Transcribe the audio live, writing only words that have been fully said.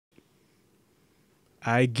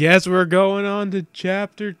I guess we're going on to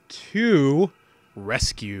chapter 2,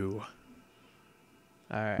 Rescue.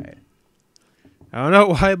 Alright. I don't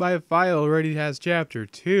know why my file already has chapter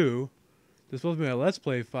 2. This is supposed to be a Let's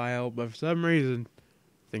Play file, but for some reason,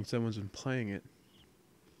 I think someone's been playing it.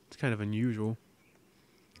 It's kind of unusual.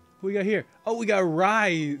 What we got here? Oh, we got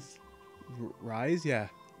Rise. Rise? Yeah.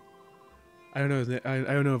 I don't know his name. I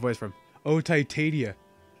don't know his voice from. Oh, Titania.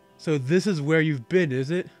 So this is where you've been, is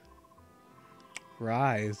it?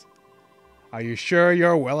 Rise. Are you sure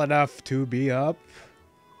you're well enough to be up?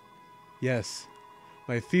 Yes.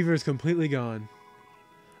 My fever is completely gone.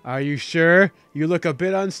 Are you sure? You look a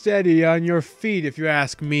bit unsteady on your feet if you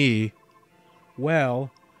ask me.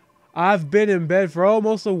 Well, I've been in bed for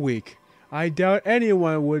almost a week. I doubt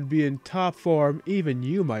anyone would be in top form, even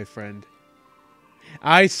you, my friend.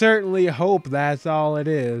 I certainly hope that's all it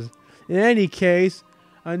is. In any case,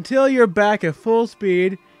 until you're back at full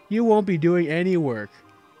speed, you won't be doing any work.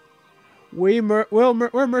 We're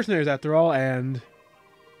mercenaries after all, and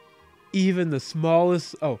even the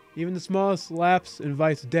smallest lapse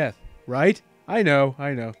invites death, right? I know.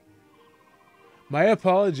 My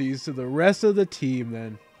apologies to the rest of the team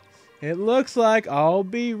then. It looks like I'll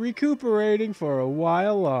be recuperating for a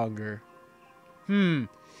while longer. It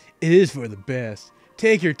is for the best.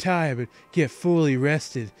 Take your time and get fully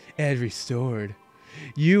rested and restored.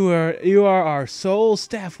 You are our sole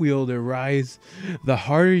staff wielder, Rise. The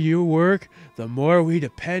harder you work, the more we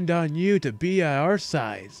depend on you to be at our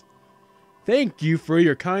size. Thank you for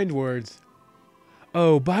your kind words.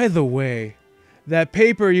 Oh, by the way, that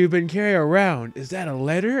paper you've been carrying around, is that a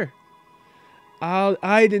letter?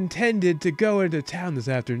 I'd intended to go into town this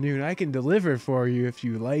afternoon. I can deliver it for you if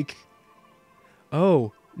you like.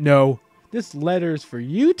 Oh, no. This letter's for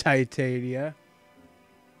you, Titania.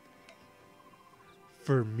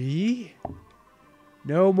 For me?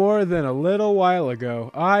 No more than a little while ago,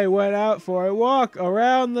 I went out for a walk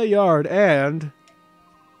around the yard and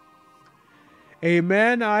a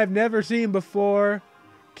man I've never seen before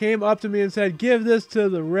came up to me and said, "Give this to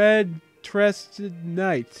the red-tressed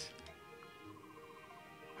knight."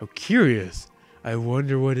 How curious. I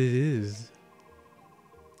wonder what it is.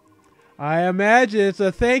 I imagine it's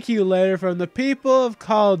a thank you letter from the people of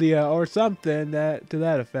Chaldea or something to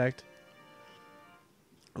that effect.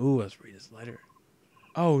 Ooh, let's read this letter.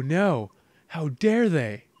 Oh no, how dare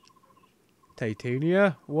they?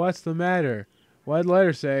 Titania, what's the matter? What'd the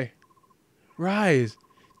letter say? Rise,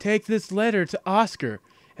 take this letter to Oscar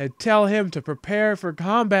and tell him to prepare for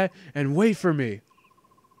combat and wait for me.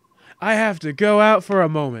 I have to go out for a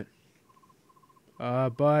moment.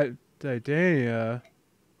 But Titania...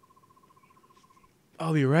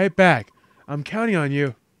 I'll be right back. I'm counting on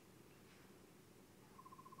you.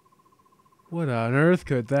 What on earth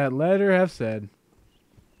could that letter have said?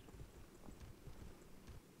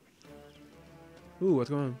 Ooh, what's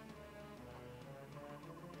going on?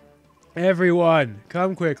 Everyone,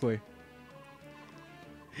 come quickly.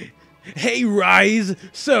 Hey, Rise!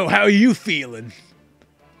 So, how are you feeling?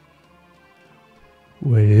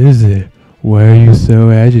 What is it? Why are you so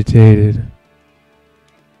agitated?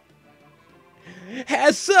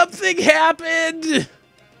 Has something happened?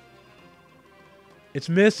 It's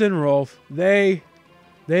Miss and Rolf. They've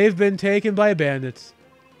been taken by bandits.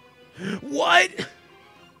 What?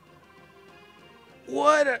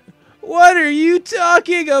 What are you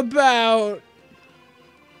talking about?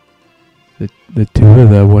 The two of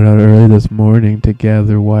them went out early this morning to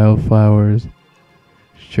gather wildflowers.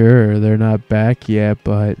 Sure, they're not back yet,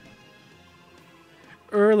 but...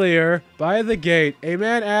 Earlier, by the gate, a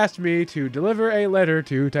man asked me to deliver a letter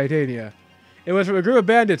to Titania. It was from a group of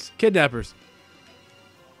bandits, kidnappers.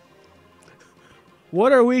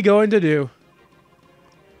 What are we going to do?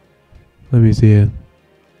 Let me see it.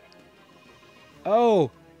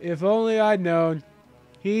 Oh, if only I'd known.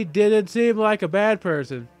 He didn't seem like a bad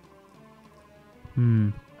person.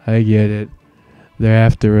 I get it. They're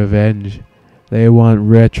after revenge. They want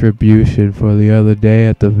retribution for the other day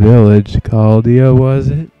at the village. Chaldea, was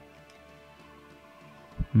it?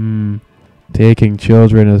 Taking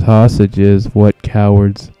children as hostages. What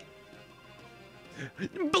cowards.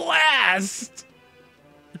 Blast!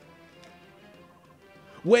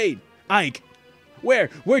 Wait, Ike. Where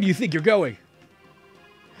do you think you're going?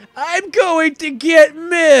 I'm going to get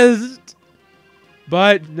missed!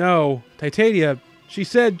 But no, Titania, she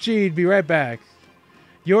said she'd be right back.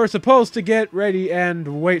 You're supposed to get ready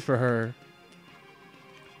and wait for her.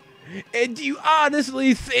 And do you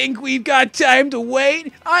honestly think we've got time to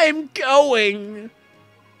wait? I'm going!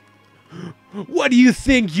 What do you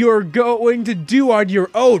think you're going to do on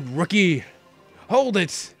your own, rookie? Hold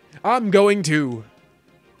it! I'm going to.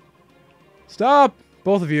 Stop!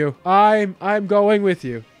 Both of you. I'm going with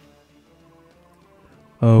you.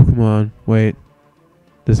 Oh, come on. Wait.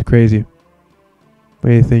 This is crazy. What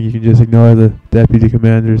do you think? You can just ignore the deputy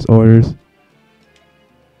commander's orders?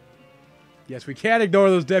 Yes, we can't ignore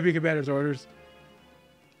those deputy commander's orders.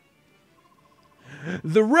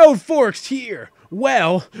 The road forks here.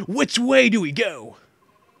 Well, which way do we go?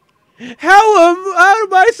 How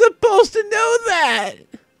am I supposed to know that?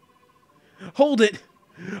 Hold it.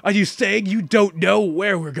 Are you saying you don't know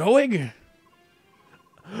where we're going?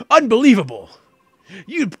 Unbelievable.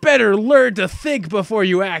 You'd better learn to think before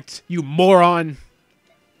you act, you moron.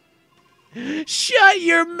 Shut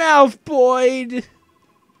your mouth, Boyd.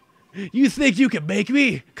 You think you can make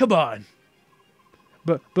me? Come on.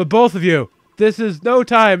 But both of you, this is no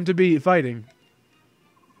time to be fighting.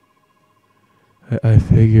 I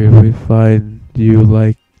figured we'd find you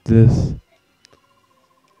like this.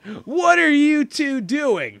 What are you two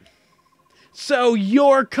doing? So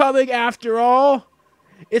you're coming after all?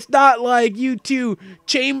 It's not like you two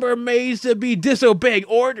chambermaids to be disobeying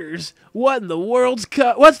orders. What's the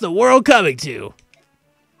world coming to?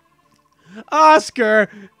 Oscar,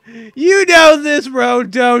 you know this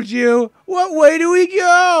road, don't you? What way do we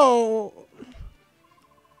go?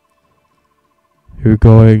 You're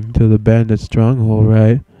going to the bandit stronghold,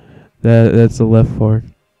 right? That's the left fork.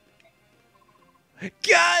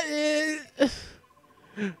 Got it!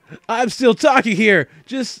 I'm still talking here.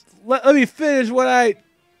 Just let me finish what I...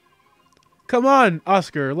 Come on,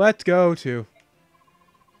 Oscar, let's go too.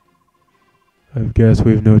 I guess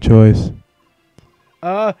we've no choice.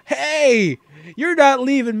 Hey! You're not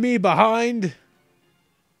leaving me behind.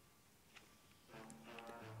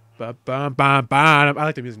 I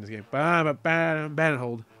like the music in this game. Bandit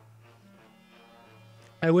hold.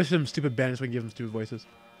 I wish them stupid bandits would give them stupid voices.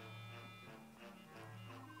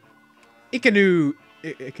 Ikanu.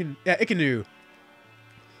 Ikanu.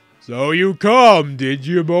 So you come, did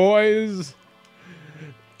you, boys?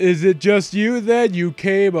 Is it just you then? You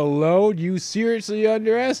came alone? You seriously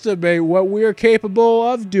underestimate what we're capable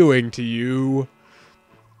of doing to you.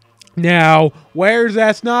 Now, where's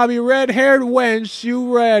that snobby red-haired wench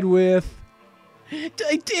you read with?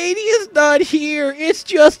 Titania's not here. It's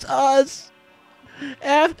just us.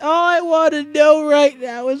 All I want to know right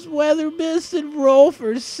now is whether Miss and Rolf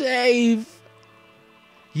are safe.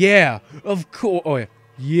 Yeah, of course. Oh, yeah.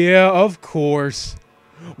 Yeah, of course.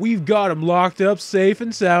 We've got them locked up safe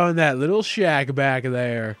and sound in that little shack back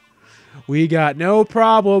there. We got no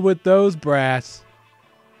problem with those brats.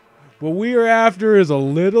 What we're after is a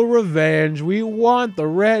little revenge. We want the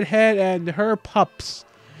redhead and her pups.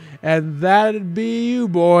 And that'd be you,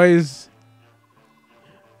 boys.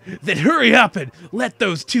 Then hurry up and let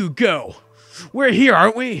those two go. We're here,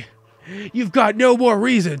 aren't we? You've got no more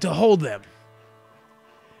reason to hold them.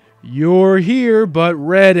 You're here, but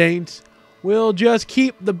Red ain't. We'll just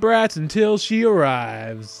keep the brats until she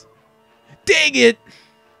arrives. Dang it!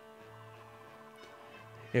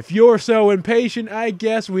 If you're so impatient, I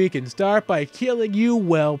guess we can start by killing you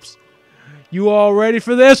whelps. You all ready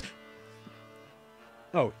for this?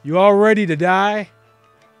 Oh, you all ready to die?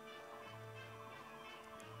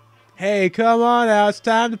 Hey, come on out. It's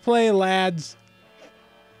time to play, lads.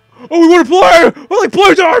 Oh, we want to play! We're like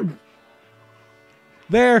playtime!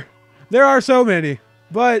 There are so many,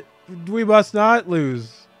 but we must not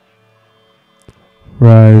lose.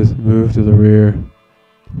 Rise, move to the rear.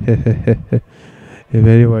 If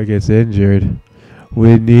anyone gets injured,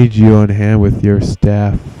 we need you on hand with your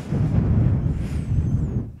staff.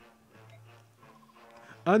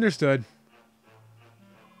 Understood.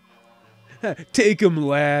 Take 'em,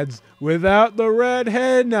 lads. Without the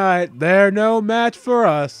redhead knight, they're no match for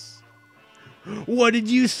us. What did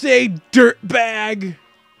you say, dirtbag?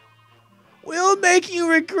 We'll make you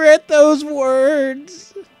regret those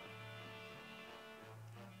words.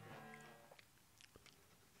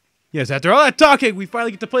 Yes, after all that talking, we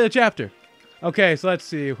finally get to play the chapter. Okay, so let's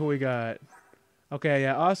see who we got. Okay,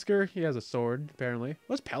 yeah, Oscar, he has a sword, apparently.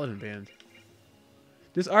 What's Paladin Band?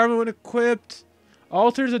 This armor, when equipped,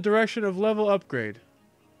 alters the direction of level upgrade.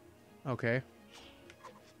 Okay.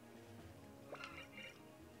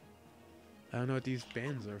 I don't know what these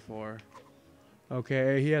bands are for.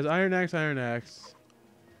 Okay, he has Iron Axe,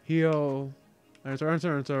 Heal, Iron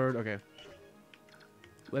Sword, okay.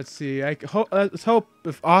 Let's see, let's hope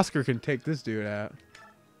if Oscar can take this dude out.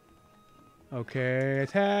 Okay,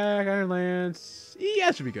 attack, Iron Lance. Yeah,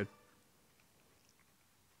 that should be good.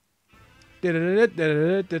 No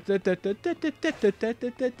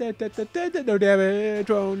damage,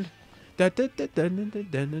 won't.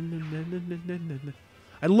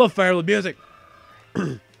 I love Fire Emblem music.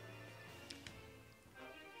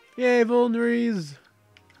 Yay, Vulnerries.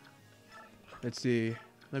 Let's see.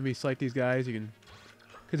 Let me select these guys. You can,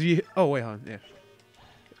 because you. Oh wait, hold on. Yeah.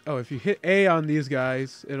 Oh, if you hit A on these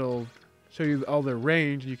guys, it'll show you all their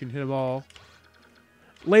range. You can hit them all.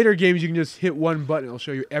 Later games, you can just hit one button. It'll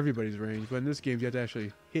show you everybody's range. But in this game, you have to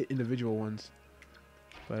actually hit individual ones.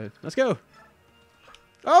 But let's go.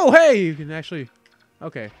 Oh, hey! You can actually...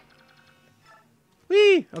 Okay.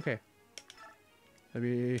 Whee! Okay. Let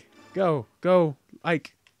me... Go. Go.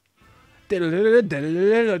 Ike. Yeah.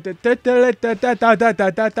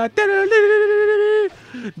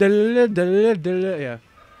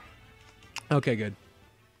 Okay, good.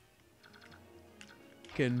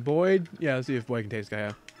 Can Boyd... Yeah, let's see if Boyd can take this guy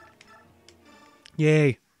out.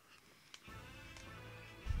 Yay.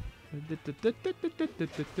 Oh, it's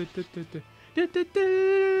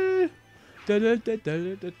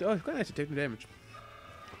quite nice to take the damage.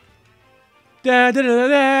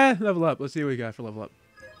 Level up. Let's see what we got for level up.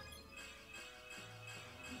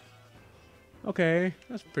 Okay,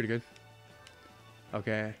 that's pretty good.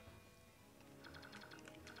 Okay.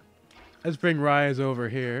 Let's bring Rise over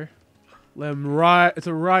here. Let him rise. It's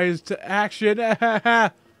a rise to action.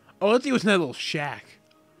 Oh, let's see what's in that little shack.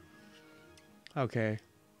 Okay.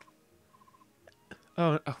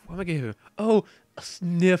 Oh, what am I getting here? Oh, a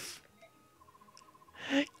sniff.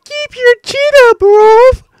 Keep your chin up,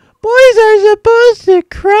 Rolf. Boys are supposed to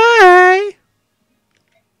cry.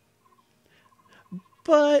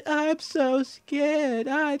 But I'm so scared.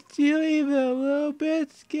 I feel even a little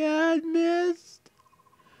bit scared, miss.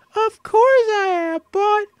 Of course I am,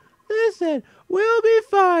 but listen, we'll be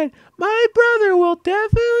fine. My brother will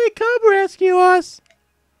definitely come rescue us.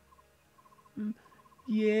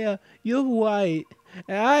 Yeah, you're right.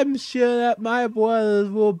 And I'm sure that my brothers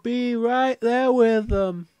will be right there with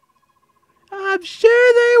them. I'm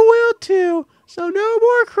sure they will too. So no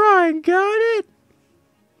more crying, got it?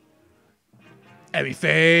 Heavy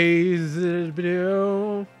phase.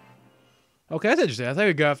 Okay, that's interesting. I thought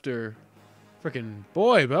we'd go after freaking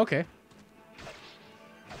Boy, but okay.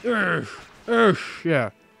 Yeah.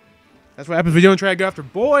 That's what happens when you don't try to go after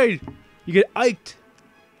Boyd. You get iked.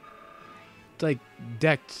 It's like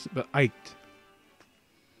decked, but iked.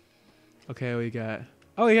 Okay, we got...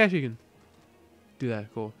 Oh, yeah, actually you can do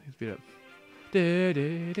that. Cool. Speed up.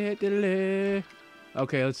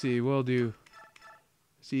 Okay, let's see. We'll do...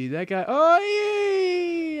 See, that guy... Oh,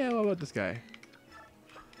 yeah! What about this guy?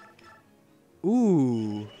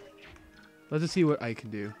 Ooh. Let's just see what I can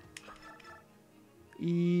do.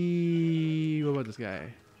 What about this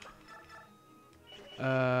guy?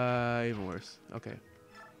 Even worse. Okay.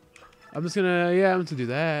 I'm just gonna... Yeah, I'm just gonna do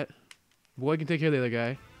that. Boy can take care of the other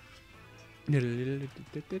guy.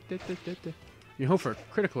 You hope for a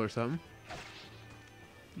critical or something.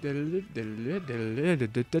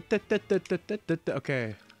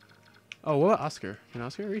 Okay. Oh, what about Oscar? Can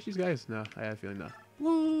Oscar reach these guys? No, I have a feeling not.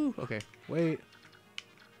 Woo! Okay. Wait.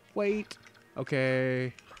 Wait.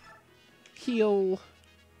 Okay. Heal.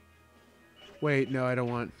 Wait, no, I don't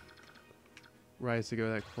want Rise to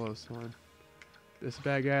go that close. Hold on. This is a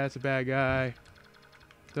bad guy. That's a bad guy.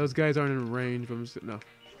 Those guys aren't in range, but I'm just gonna... No.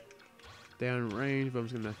 They aren't in range, but I'm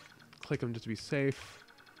just gonna click them just to be safe.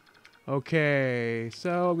 Okay,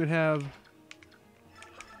 so I'm gonna have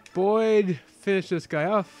Boyd finish this guy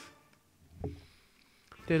off.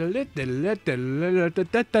 I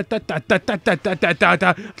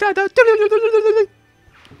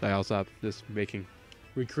also just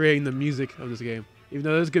recreating the music of this game, even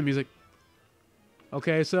though there's good music.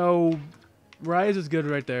 Okay, so Rise is good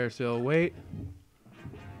right there. So wait.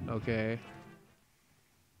 Okay.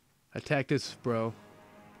 Attack this, bro.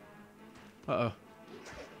 Uh-oh.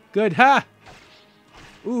 Good. Ha!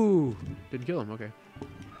 Ooh. Didn't kill him. Okay.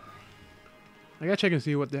 I gotta check and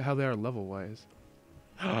see how they are level-wise.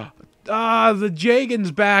 The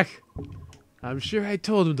Jagan's back! I'm sure I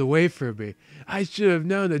told him to wait for me. I should have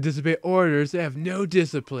known to disobey orders. They have no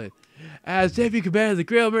discipline. As deputy commander of the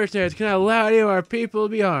Grail Mercenaries, cannot allow any of our people to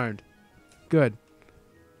be harmed. Good.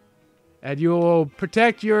 And you will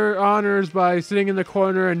protect your honors by sitting in the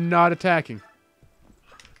corner and not attacking.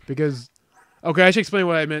 Because... Okay, I should explain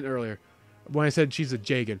what I meant earlier when I said she's a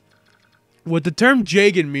Jagan. What the term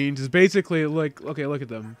Jagan means is basically like... Okay, look at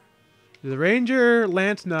them. The Ranger,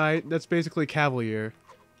 Lance Knight, that's basically Cavalier.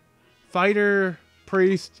 Fighter,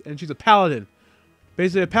 Priest, and she's a Paladin.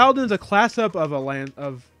 Basically, a Paladin is a class up of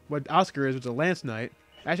of what Oscar is, which is a Lance Knight.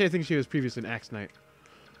 Actually, I think she was previously an Axe Knight.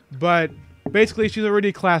 But basically, she's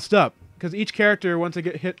already classed up. Because each character, once they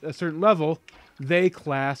get hit a certain level, they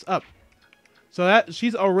class up. So that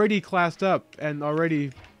she's already classed up and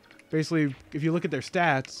already, basically, if you look at their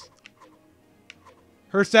stats,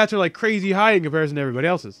 her stats are like crazy high in comparison to everybody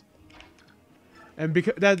else's. And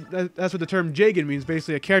because that's what the term Jagan means,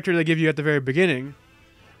 basically a character they give you at the very beginning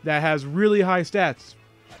that has really high stats.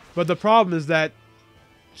 But the problem is that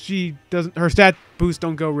her stat boosts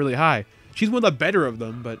don't go really high. She's one of the better of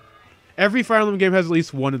them, but every Fire Emblem game has at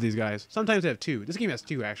least one of these guys. Sometimes they have two. This game has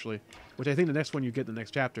two, actually, which I think the next one you get in the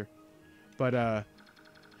next chapter. But,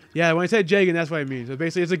 yeah, when I said Jagan, that's what I mean. So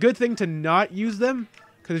basically, it's a good thing to not use them,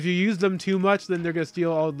 because if you use them too much, then they're going to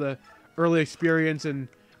steal all the early experience, and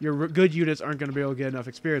your good units aren't going to be able to get enough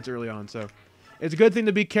experience early on. So it's a good thing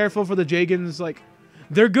to be careful for the Jagans. Like,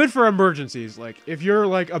 they're good for emergencies. Like, if you're,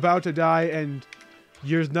 like, about to die and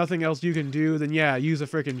there's nothing else you can do, then yeah, use a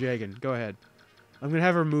freaking Jagan. Go ahead. I'm going to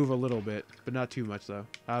have her move a little bit, but not too much, though.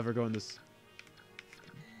 I'll have her go in this...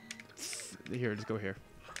 Here, just go here.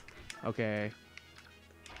 Okay.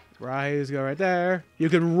 Rise, go right there. You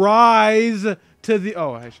can rise to the...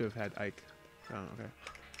 Oh, I should have had Ike. Oh, okay.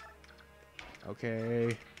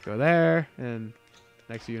 Okay. Go there, and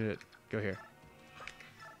next unit, go here.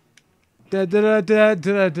 Da da da da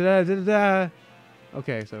da da da da.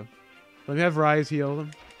 Okay, so let me have Rise heal them.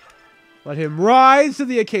 Let him rise to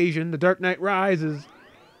the occasion. The Dark Knight rises.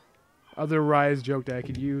 Other Rise joke that I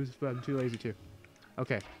could use, but I'm too lazy to.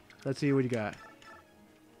 Okay, let's see what you got.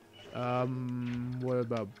 What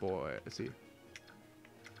about Boyd? Let's see.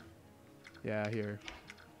 Yeah, here.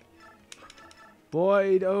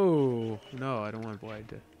 Boyd. Oh no, I don't want Boyd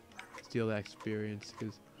to steal that experience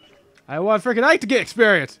because I want freaking Ike to get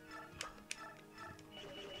experience.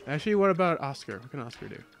 Actually, what about Oscar? What can Oscar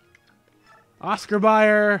do? Oscar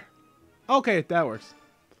buyer. Okay, that works.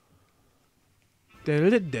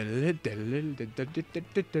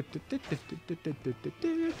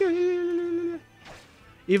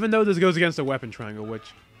 Even though this goes against the weapon triangle,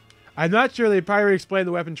 which I'm not sure they probably explained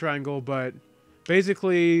the weapon triangle, but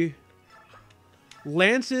basically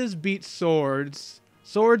lances beat swords,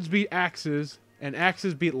 swords beat axes, and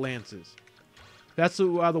axes beat lances. That's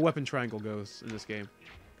how the weapon triangle goes in this game.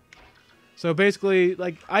 So basically,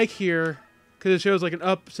 like Ike here, because it shows like an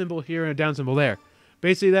up symbol here and a down symbol there.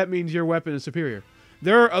 Basically, that means your weapon is superior.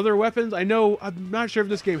 There are other weapons. I know, I'm not sure if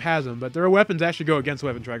this game has them, but there are weapons that actually go against the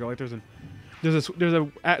weapon triangle. Like there's an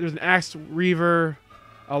axe reaver,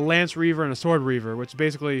 a lance reaver, and a sword reaver, which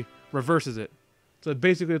basically reverses it. So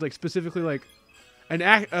basically, like specifically, like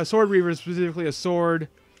a sword reaver is specifically a sword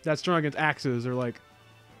that's strong against axes, or like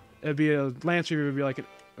it'd be a lance reaver would be like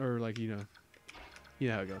you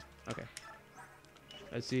know how it goes. Okay.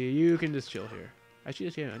 Let's see. You can just chill here. Actually,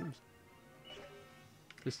 just get items.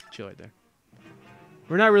 Just chill right there.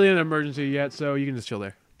 We're not really in an emergency yet, so you can just chill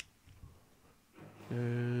there.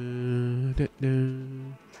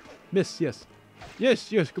 Miss, yes.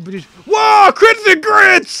 Yes. Whoa! Crits and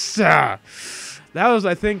grits! That was,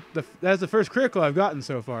 I think, that's the first critical I've gotten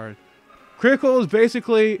so far. Critical is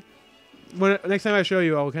basically... next time I show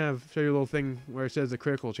you, I'll kind of show you a little thing where it says the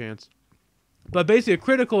critical chance. But basically, a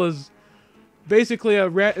critical is basically a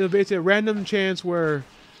random chance where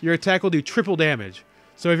your attack will do triple damage.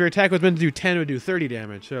 So if your attack was meant to do 10, it would do 30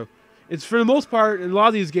 damage. So it's, for the most part, in a lot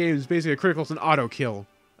of these games, basically a critical is an auto kill,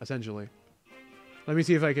 essentially. Let me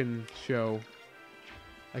see if I can show.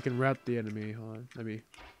 I can route the enemy. Hold on. Let me.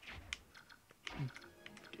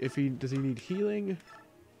 Does he need healing?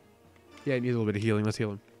 Yeah, he needs a little bit of healing. Let's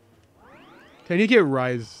heal him. Can you get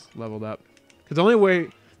Rise leveled up? Because the only way,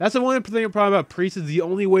 that's the one thing problem about priests is the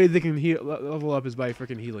only way they can level up is by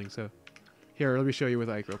freaking healing. So here, let me show you with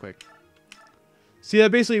Ike real quick. See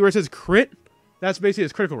that basically where it says crit? That's basically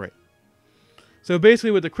his critical rate. So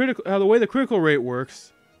basically with the way the critical rate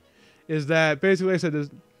works is that basically, like I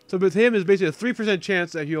said, so with him is basically a 3%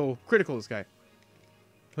 chance that he'll critical this guy.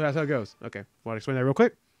 So that's how it goes. Okay, want to explain that real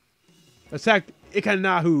quick? Attack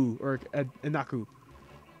Ikanahu, or Inaku.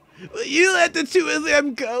 You let the two of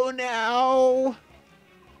them go now.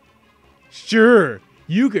 Sure,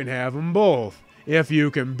 you can have them both. If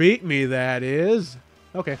you can beat me, that is.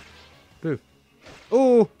 Okay. Oof.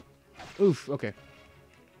 Oh. Oof. Okay.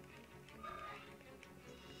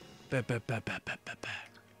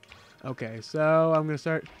 Okay, so I'm going to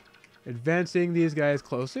start advancing these guys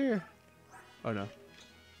closer. Oh, no.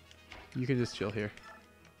 You can just chill here.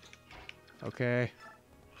 Okay.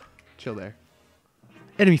 Chill there.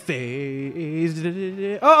 Enemy phase.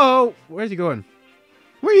 Uh-oh! Where's he going?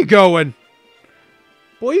 Where are you going?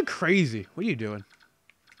 Boy, you crazy. What are you doing?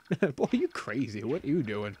 Boy, you crazy. What are you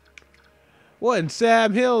doing? What in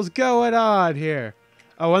Sam Hill's going on here?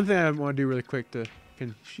 Oh, one thing I want to do really quick to...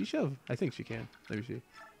 Can she shove? I think she can. Let me see.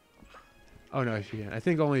 Oh, no, she can. I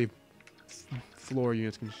think only floor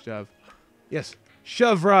units can shove. Yes.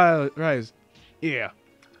 Shove Rise. Yeah.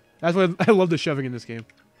 That's what I love the shoving in this game.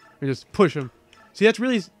 You just push them. See, that's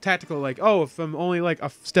really tactical. Like, oh, if I'm only like a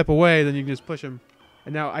step away, then you can just push him.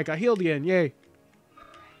 And now I got healed again. Yay.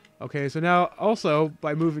 Okay, so now also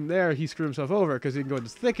by moving there, he screwed himself over because he can go in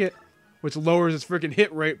this thicket, which lowers his freaking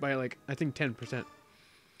hit rate by like, I think 10%. So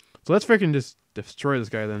let's freaking just destroy this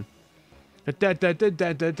guy then. Okay,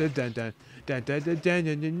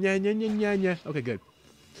 good.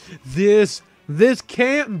 This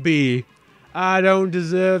can't be. I don't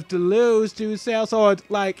deserve to lose to sell swords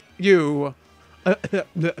like you.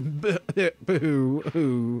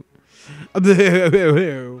 Boo.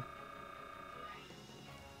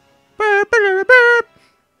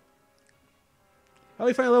 Oh,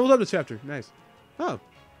 we finally leveled up this chapter. Nice. Oh.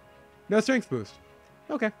 No strength boost.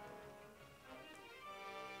 Okay.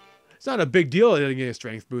 It's not a big deal getting a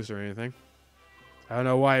strength boost or anything. I don't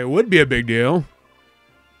know why it would be a big deal.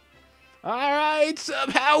 Alright,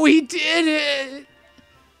 somehow we did it!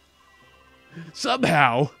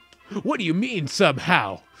 Somehow? What do you mean,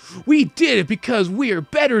 somehow? We did it because we are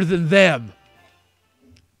better than them!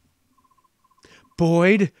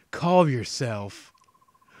 Boyd, calm yourself.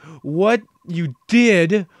 What you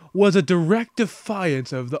did was a direct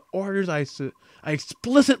defiance of the orders I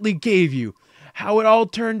explicitly gave you. How it all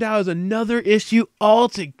turned out is another issue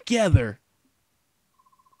altogether.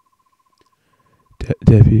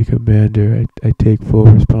 Deputy Commander, I take full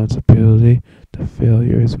responsibility. The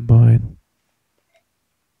failure is mine.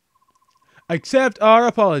 Accept our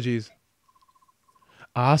apologies.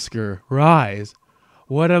 Oscar, rise.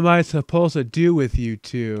 What am I supposed to do with you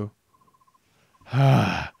two?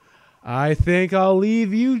 I think I'll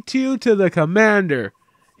leave you two to the commander.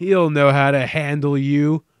 He'll know how to handle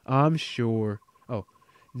you, I'm sure. Oh,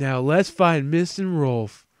 now let's find Miss and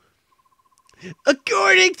Rolf.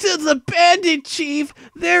 According to the bandit chief,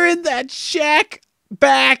 they're in that shack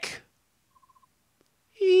back.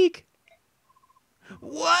 Eek.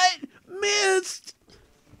 What? Missed.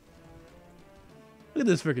 Look at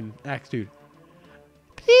this freaking axe, dude.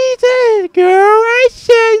 Please let it go. I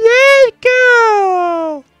said let it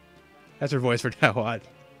go. That's her voice for now on.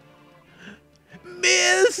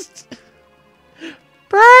 Missed.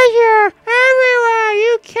 Pressure everywhere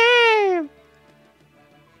you came.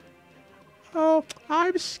 Oh,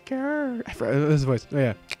 I'm scared. I forgot his voice. Oh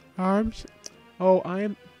yeah. I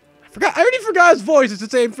forgot. I already forgot his voice. It's the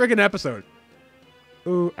same freaking episode.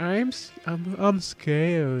 Oh, I'm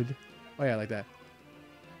scared. Oh yeah, like that.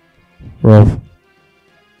 Rolf.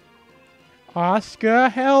 Oscar,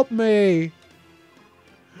 help me.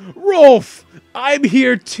 Rolf, I'm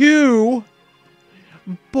here too.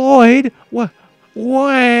 Boyd, what?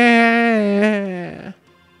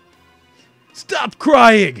 Stop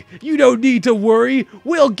crying. You don't need to worry.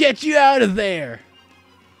 We'll get you out of there.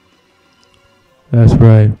 That's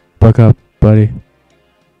right. Buck up, buddy.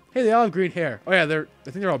 Hey, they all have green hair. Oh yeah, I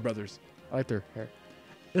think they're all brothers. I like their hair.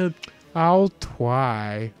 I'll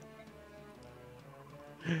try.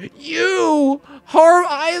 You harm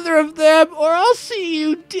either of them or I'll see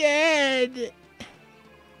you dead.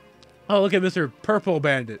 Oh, look at Mr. Purple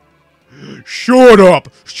Bandit. Shut up.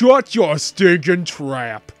 Shut your stinking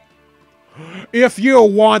trap. If you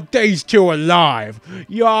want these two alive,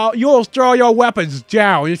 you'll throw your weapons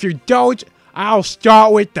down. If you don't, I'll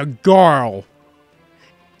start with the girl.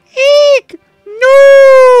 Eek!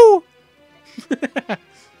 No!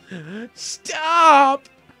 Stop!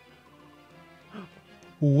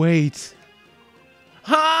 Wait.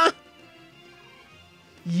 Huh?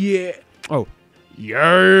 Yeah. Oh.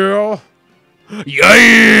 Yeah.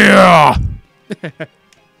 Yeah!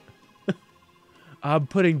 I'm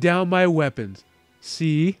putting down my weapons.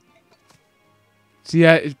 See? See,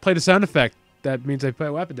 I played a sound effect. That means I put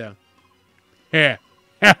a weapon down. Yeah.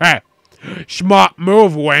 Smart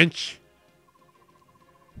move, wench.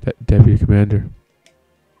 Deputy Commander.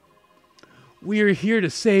 We are here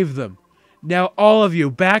to save them. Now all of you,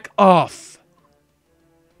 back off.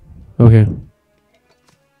 Okay.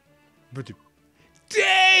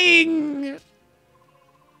 Dang!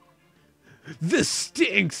 This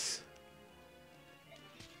stinks.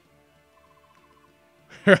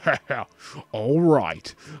 All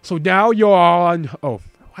right. So now you're on. Oh,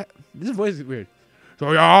 what? This voice is weird.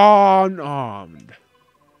 So you're unarmed.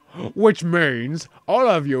 Which means all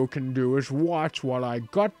of you can do is watch while I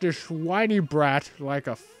gut this whiny brat like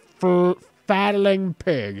a fattling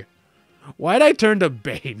pig. Why'd I turn to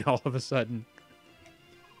Bane all of a sudden?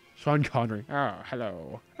 Sean Connery. Oh,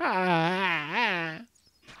 hello.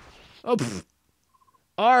 Oh, pfft.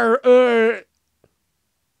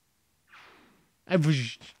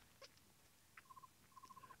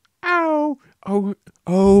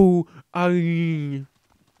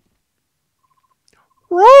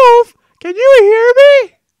 Rolf, can you hear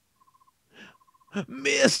me?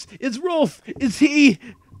 Missed! It's Rolf! It's he!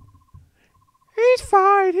 He's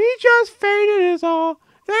fine. He just fainted is all.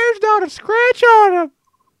 There's not a scratch on him.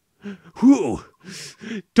 Whew!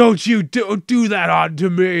 Don't do that on to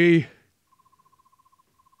me.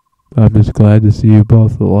 I'm just glad to see you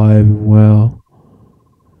both alive and well.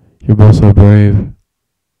 You're both so brave.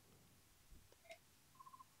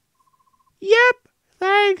 Yep,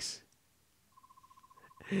 thanks.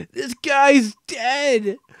 This guy's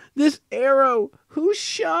dead. This arrow, who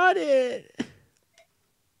shot it?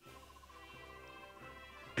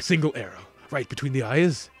 A single arrow, right between the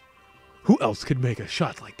eyes? Who else could make a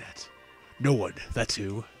shot like that? No one, that's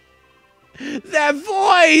who. That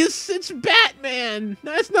voice! It's Batman!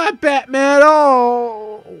 That's not Batman at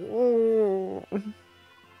all!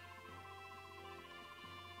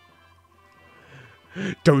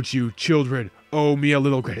 Don't you children owe me a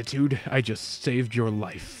little gratitude? I just saved your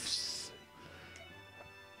lives.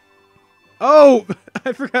 Oh!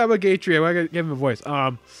 I forgot about Gatry. I gotta give him a voice.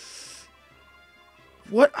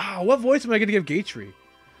 What voice am I gonna give Gatry?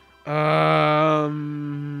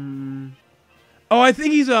 Oh, I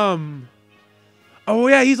think he's, oh,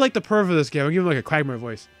 yeah, he's like the perv of this game. I'll give him like a Quagmire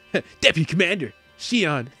voice. Deputy Commander,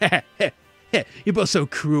 Shion. You're both so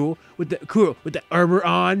cruel with the armor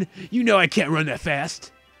on. You know I can't run that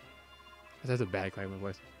fast. That's a bad Quagmire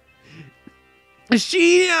voice.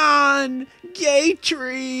 Shion!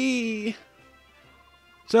 Gatry!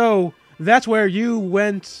 So, that's where you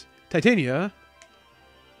went, Titania.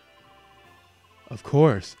 Of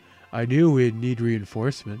course. I knew we'd need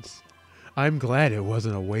reinforcements. I'm glad it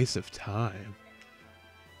wasn't a waste of time.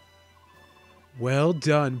 Well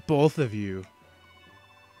done, both of you.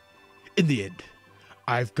 In the end,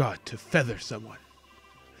 I've got to feather someone.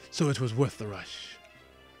 So it was worth the rush.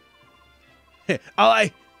 All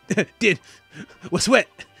I did was sweat.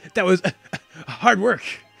 That was hard work.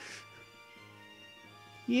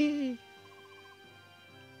 Yay.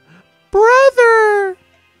 Brother!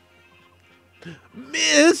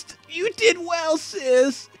 Missed! You did well,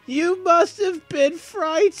 sis! You must have been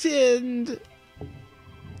frightened!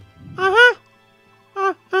 Uh-huh!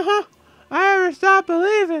 Uh-huh! I never stopped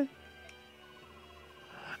believing!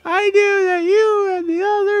 I knew that you and the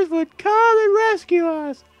others would come and rescue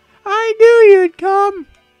us! I knew you'd come!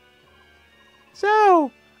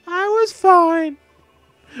 So, I was fine.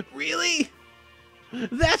 Really?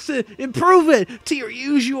 That's an improvement to your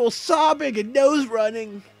usual sobbing and nose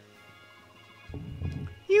running.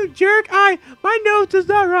 You jerk! My nose does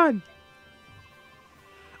not run!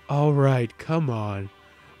 Alright, come on.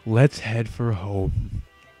 Let's head for home.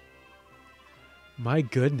 My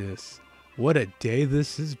goodness, what a day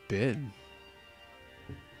this has been.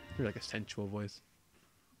 You're like a sensual voice.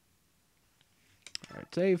 Alright,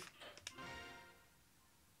 save.